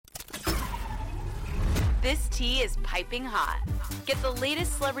This tea is piping hot. Get the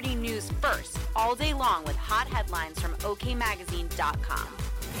latest celebrity news first all day long with hot headlines from okmagazine.com.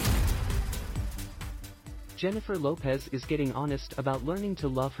 Jennifer Lopez is getting honest about learning to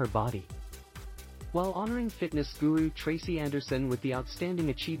love her body. While honoring fitness guru Tracy Anderson with the Outstanding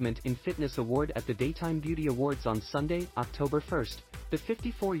Achievement in Fitness Award at the Daytime Beauty Awards on Sunday, October 1st, the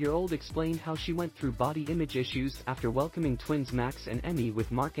 54-year-old explained how she went through body image issues after welcoming twins Max and Emme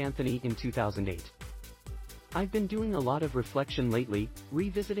with Mark Anthony in 2008. "I've been doing a lot of reflection lately,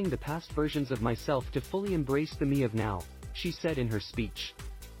 revisiting the past versions of myself to fully embrace the me of now," she said in her speech.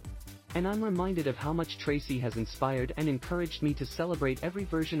 "And I'm reminded of how much Tracy has inspired and encouraged me to celebrate every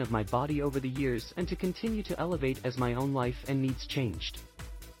version of my body over the years and to continue to elevate as my own life and needs changed."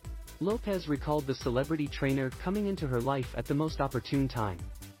 Lopez recalled the celebrity trainer coming into her life at the most opportune time.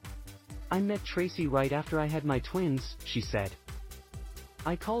 "I met Tracy right after I had my twins," she said.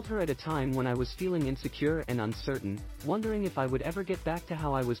 "I called her at a time when I was feeling insecure and uncertain, wondering if I would ever get back to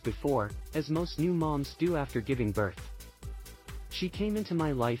how I was before, as most new moms do after giving birth. She came into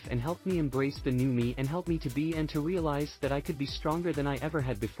my life and helped me embrace the new me and helped me to be and to realize that I could be stronger than I ever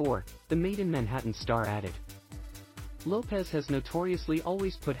had before," the Made in Manhattan star added. Lopez has notoriously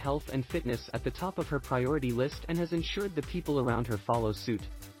always put health and fitness at the top of her priority list and has ensured the people around her follow suit.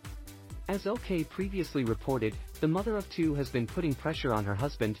 As OK previously reported, the mother of two has been putting pressure on her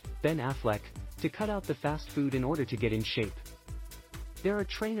husband, Ben Affleck, to cut out the fast food in order to get in shape. "There are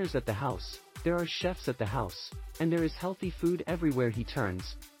trainers at the house, there are chefs at the house, and there is healthy food everywhere he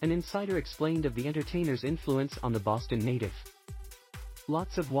turns," an insider explained of the entertainer's influence on the Boston native.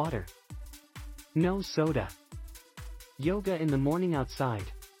 "Lots of water. No soda. Yoga in the morning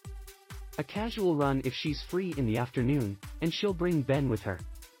outside. A casual run if she's free in the afternoon, and she'll bring Ben with her.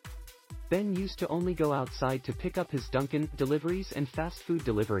 Ben used to only go outside to pick up his Dunkin' deliveries and fast food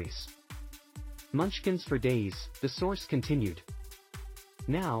deliveries. Munchkins for days," the source continued.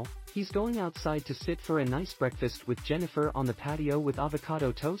 "Now, he's going outside to sit for a nice breakfast with Jennifer on the patio with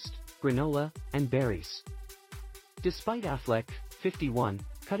avocado toast, granola, and berries." Despite Affleck, 51,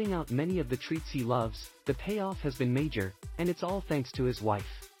 cutting out many of the treats he loves, the payoff has been major, and it's all thanks to his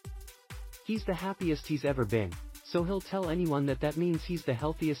wife. "He's the happiest he's ever been, so he'll tell anyone that means he's the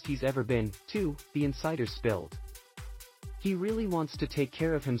healthiest he's ever been, too," the insider spilled. "He really wants to take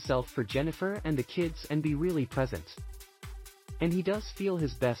care of himself for Jennifer and the kids and be really present. And he does feel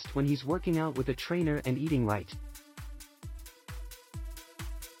his best when he's working out with a trainer and eating right."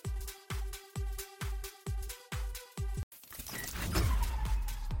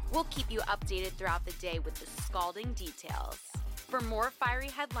 We'll keep you updated throughout the day with the scalding details. For more fiery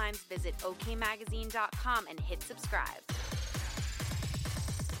headlines, visit okmagazine.com and hit subscribe.